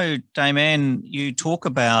 I know, Dayman, you talk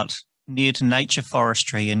about near to nature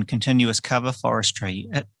forestry and continuous cover forestry.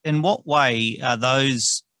 In what way are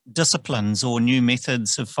those disciplines or new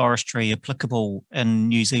methods of forestry applicable in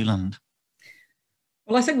New Zealand?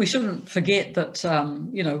 Well, I think we shouldn't forget that,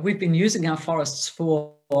 we've been using our forests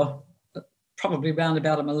for probably around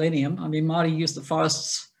about a millennium. I mean, Māori used the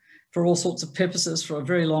forests for all sorts of purposes for a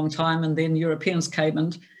very long time, and then Europeans came,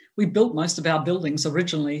 and we built most of our buildings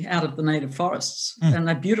originally out of the native forests, and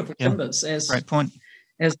they're beautiful timbers. Great point.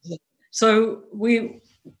 So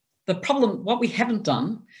the problem, what we haven't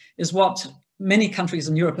done is what many countries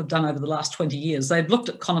in Europe have done over the last 20 years. They've looked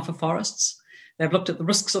at conifer forests. They've looked at the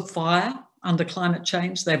risks of fire under climate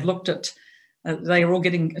change. They've looked at, they are all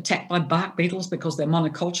getting attacked by bark beetles because they're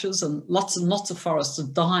monocultures, and lots of forests are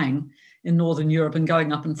dying in Northern Europe and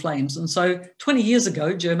going up in flames. And so 20 years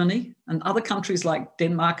ago, Germany and other countries like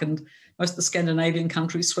Denmark and most of the Scandinavian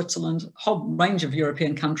countries, Switzerland, a whole range of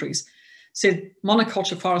European countries, said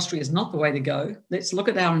monoculture forestry is not the way to go. Let's look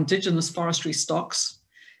at our indigenous forestry stocks.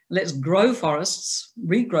 Let's grow forests,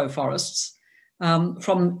 regrow forests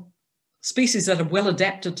from species that are well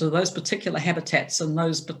adapted to those particular habitats and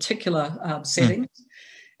those particular settings.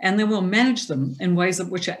 And then we'll manage them in ways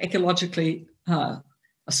which are ecologically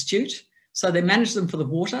astute. So they manage them for the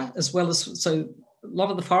water as well as, so a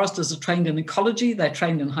lot of the foresters are trained in ecology, they're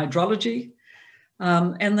trained in hydrology,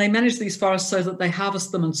 and they manage these forests so that they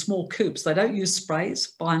harvest them in small coops. They don't use sprays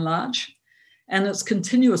by and large, and it's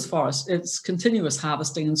continuous forest, it's continuous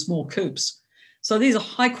harvesting in small coops. So these are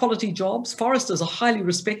high quality jobs. Foresters are highly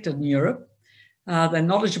respected in Europe. They're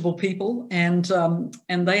knowledgeable people, and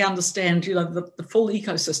they understand, the full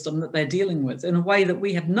ecosystem that they're dealing with in a way that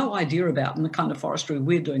we have no idea about in the kind of forestry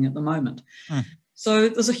we're doing at the moment. So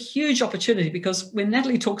there's a huge opportunity, because when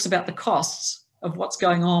Nathalie talks about the costs of what's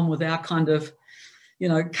going on with our kind of,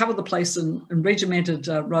 cover the place in regimented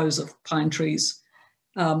rows of pine trees,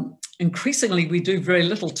 increasingly we do very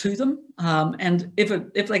little to them. And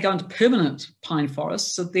if they go into permanent pine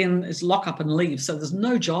forests, so then it's lock up and leave. So there's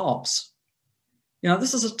no jobs.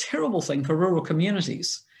 This is a terrible thing for rural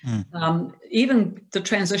communities. Even the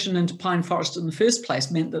transition into pine forest in the first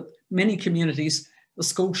place meant that many communities, the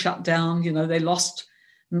school shut down,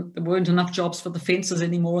 there weren't enough jobs for the fencers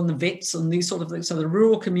anymore and the vets and these sort of things. So the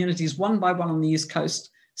rural communities, one by one on the East Coast,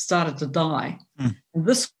 started to die. And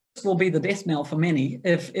this will be the death knell for many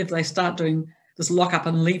if they start doing this lock up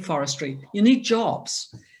and leave forestry. You need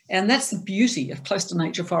jobs. And that's the beauty of close to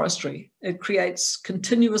nature forestry. It creates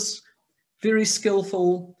continuous, very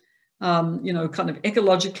skillful, kind of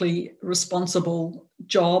ecologically responsible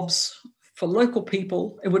jobs for local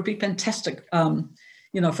people. It would be fantastic, for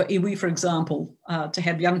iwi, for example, to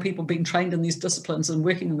have young people being trained in these disciplines and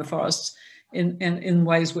working in the forests in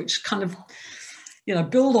ways which kind of,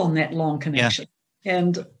 build on that long connection. Yeah.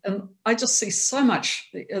 And I just see so much.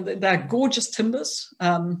 They're gorgeous timbers.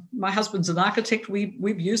 My husband's an architect.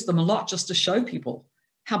 We've used them a lot just to show people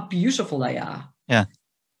how beautiful they are. Yeah.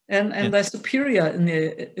 And they're superior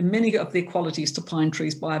in many of their qualities to pine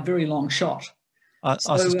trees by a very long shot. I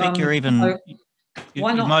suspect you're even you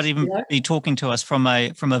might even be talking to us from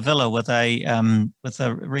a villa with a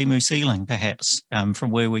Rimu ceiling, perhaps,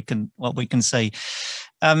 from what we can see.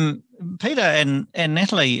 Peter and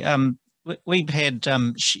Nathalie, we've had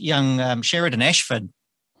young Sheridan Ashford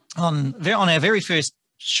on our very first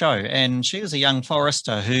show, and she was a young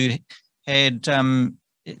forester who had.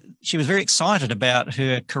 She was very excited about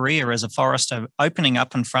her career as a forester opening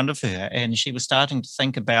up in front of her, and she was starting to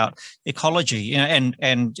think about ecology,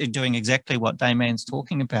 and doing exactly what Damian's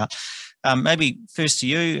talking about. Maybe first to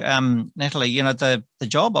you, Nathalie, the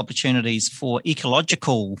job opportunities for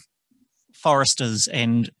ecological foresters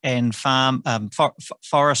and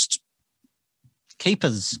forest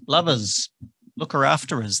keepers, lovers, looker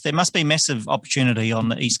afterers. There must be massive opportunity on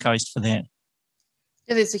the East Coast for that.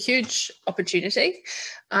 Yeah, there's a huge opportunity.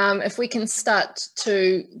 If we can start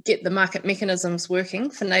to get the market mechanisms working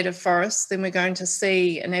for native forests, then we're going to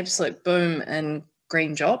see an absolute boom in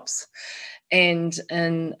green jobs and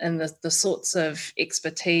in the sorts of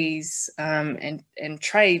expertise and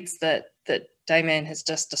trades that Damian has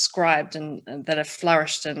just described and that have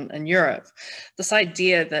flourished in Europe. This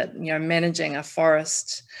idea that managing a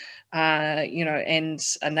forest, and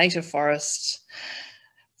a native forest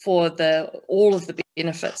for all of the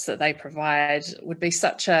benefits that they provide would be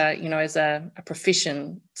such a, as a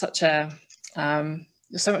profession, such a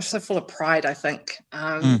so full of pride, I think,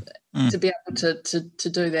 to be able to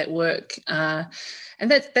do that work.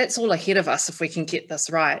 And that's all ahead of us if we can get this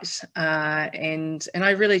right. And I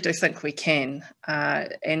really do think we can.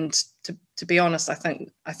 And to be honest, I think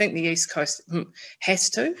the East Coast has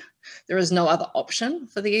to. There is no other option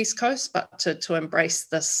for the East Coast but to embrace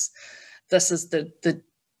this. This is the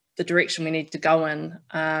direction we need to go in.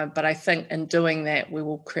 But I think in doing that, we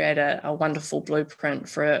will create a wonderful blueprint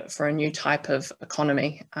for a new type of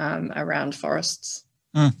economy around forests.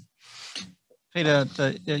 Peter,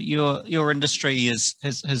 your industry is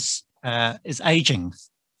aging,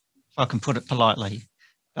 if I can put it politely.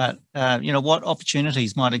 But what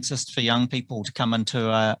opportunities might exist for young people to come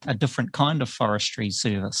into a different kind of forestry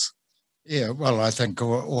service? Yeah, well, I think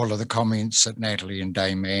all of the comments that Nathalie and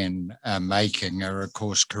Damian are making are, of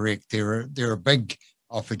course, correct. There are big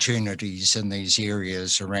opportunities in these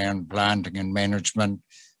areas around planting and management,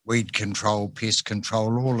 weed control, pest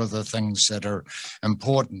control, all of the things that are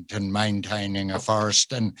important in maintaining a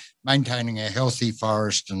forest and maintaining a healthy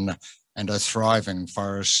forest and a thriving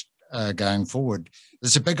forest going forward.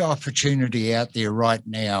 There's a big opportunity out there right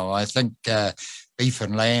now. I think Beef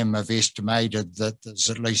and Lamb have estimated that there's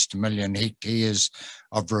at least 1 million hectares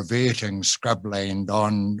of reverting scrubland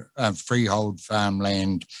on freehold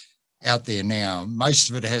farmland out there now. Most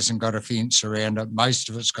of it hasn't got a fence around it. Most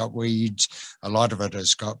of it's got weeds. A lot of it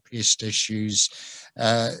has got pest issues.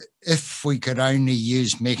 If we could only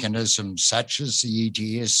use mechanisms such as the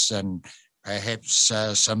ETS and perhaps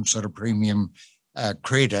some sort of premium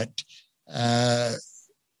credit,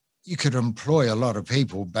 you could employ a lot of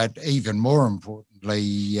people, but even more importantly,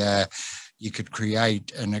 you could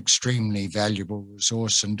create an extremely valuable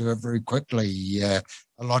resource and do it very quickly. A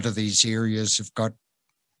lot of these areas have got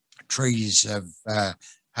trees of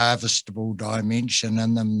harvestable dimension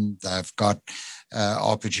in them. They've got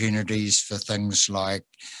opportunities for things like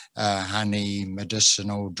honey,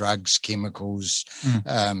 medicinal drugs, chemicals,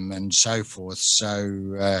 and so forth.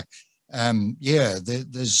 So,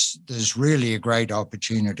 there's really a great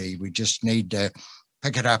opportunity. We just need to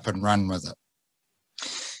pick it up and run with it.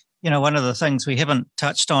 One of the things we haven't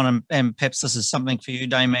touched on, and perhaps this is something for you,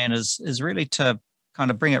 Damian, is really to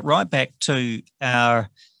kind of bring it right back to our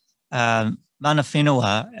mana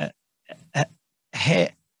whenua.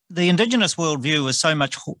 The Indigenous worldview is so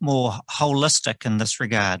much more holistic in this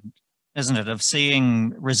regard. isn't it, of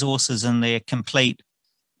seeing resources in their complete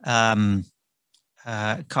kind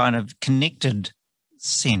of connected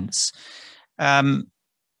sense.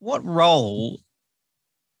 What role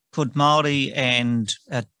could Māori and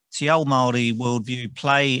Te Ao Māori worldview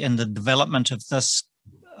play in the development of this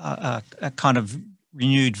a kind of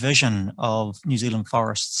renewed vision of New Zealand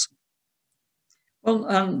forests? Well,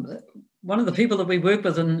 one of the people that we work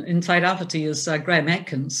with in Te Rāwhiti is Graham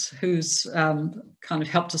Atkins, who's kind of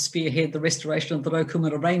helped to spearhead the restoration of the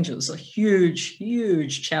Raukumara Ranges, a huge,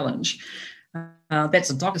 huge challenge. That's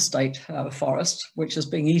a dog estate forest, which is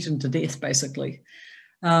being eaten to death, basically.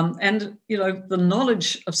 And, you know, the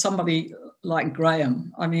knowledge of somebody like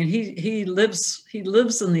Graham, I mean, he lives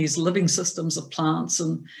in these living systems of plants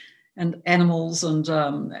and animals and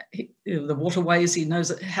the waterways. He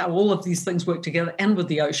knows how all of these things work together, and with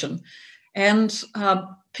the ocean. And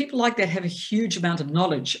people like that have a huge amount of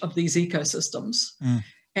knowledge of these ecosystems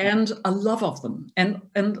and a love of them. And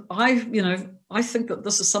I think that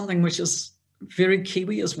this is something which is very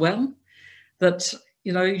Kiwi as well, that,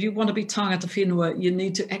 you know, you want to be tangata whenua, you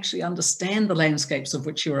need to actually understand the landscapes of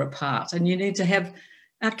which you're a part, and you need to have,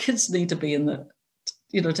 our kids need to be in the,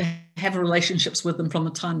 you know, to have relationships with them from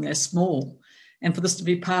the time they're small, and for this to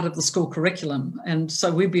be part of the school curriculum. And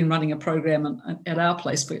so we've been running a program at our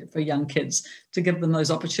place for young kids to give them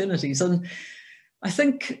those opportunities. And I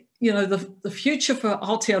think, you know, the future for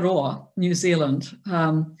Aotearoa New Zealand,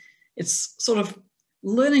 it's sort of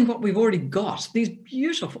learning what we've already got. These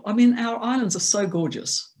beautiful, I mean, our islands are so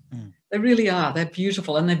gorgeous. They really are. They're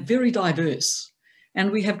beautiful and they're very diverse. And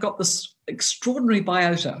we have got this extraordinary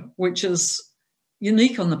biota, which is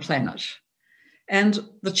unique on the planet. And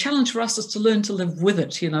the challenge for us is to learn to live with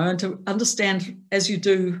it, you know, and to understand, as you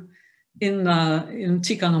do in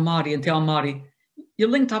tikanga Māori and te ao Māori, you're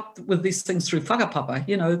linked up with these things through whakapapa,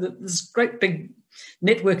 you know, this great big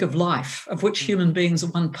network of life of which human beings are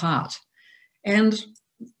one part. And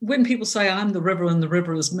when people say, I'm the river and the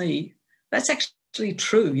river is me, that's actually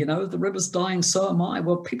true. You know, the river's dying, so am I.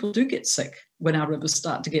 Well, people do get sick when our rivers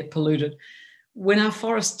start to get polluted. When our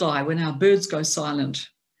forests die, when our birds go silent,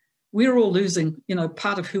 we're all losing, you know,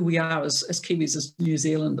 part of who we are as Kiwis, as New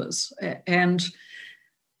Zealanders. And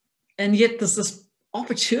yet there's this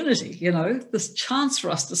opportunity, you know, this chance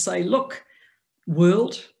for us to say, look,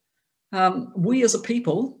 world, we as a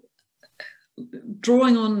people,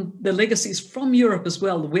 drawing on the legacies from Europe as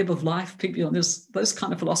well, the web of life, people, you know, there's those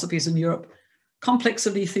kind of philosophies in Europe,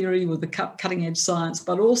 complexity theory with the cutting edge science,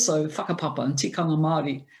 but also whakapapa and tikanga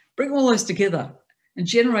Māori, bring all those together and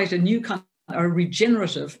generate a new kind of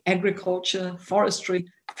regenerative agriculture, forestry,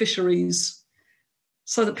 fisheries,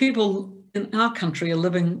 so that people in our country are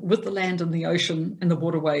living with the land and the ocean and the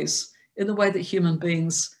waterways in the way that human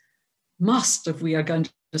beings must if we are going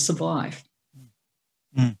to survive.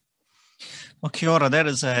 Well, kia ora, that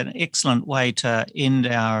is an excellent way to end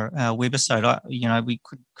our webisode. You know, we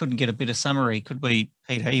couldn't get a better summary, could we,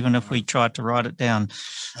 Peter, even if we tried to write it down.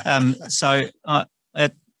 So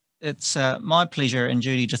it's my pleasure and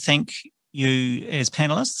duty to thank you as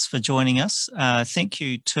panellists for joining us. Thank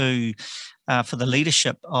you to for the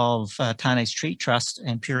leadership of Tāne's Tree Trust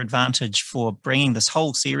and Pure Advantage for bringing this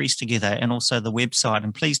whole series together, and also the website.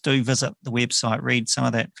 And please do visit the website, read some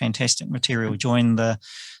of that fantastic material, join the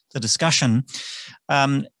discussion.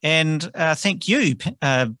 And thank you,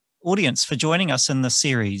 audience, for joining us in this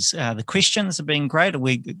series. The questions have been great.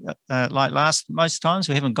 We, like most times,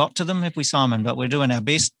 we haven't got to them, have we, Simon? But we're doing our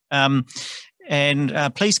best.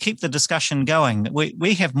 And please keep the discussion going.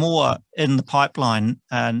 We have more in the pipeline,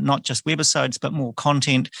 not just webisodes, but more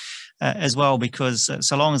content as well, because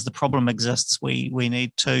so long as the problem exists, we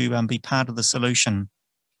need to be part of the solution.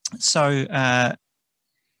 So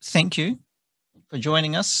thank you for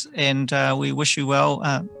joining us, and we wish you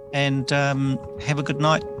well, and have a good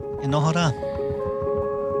night. E noho rā.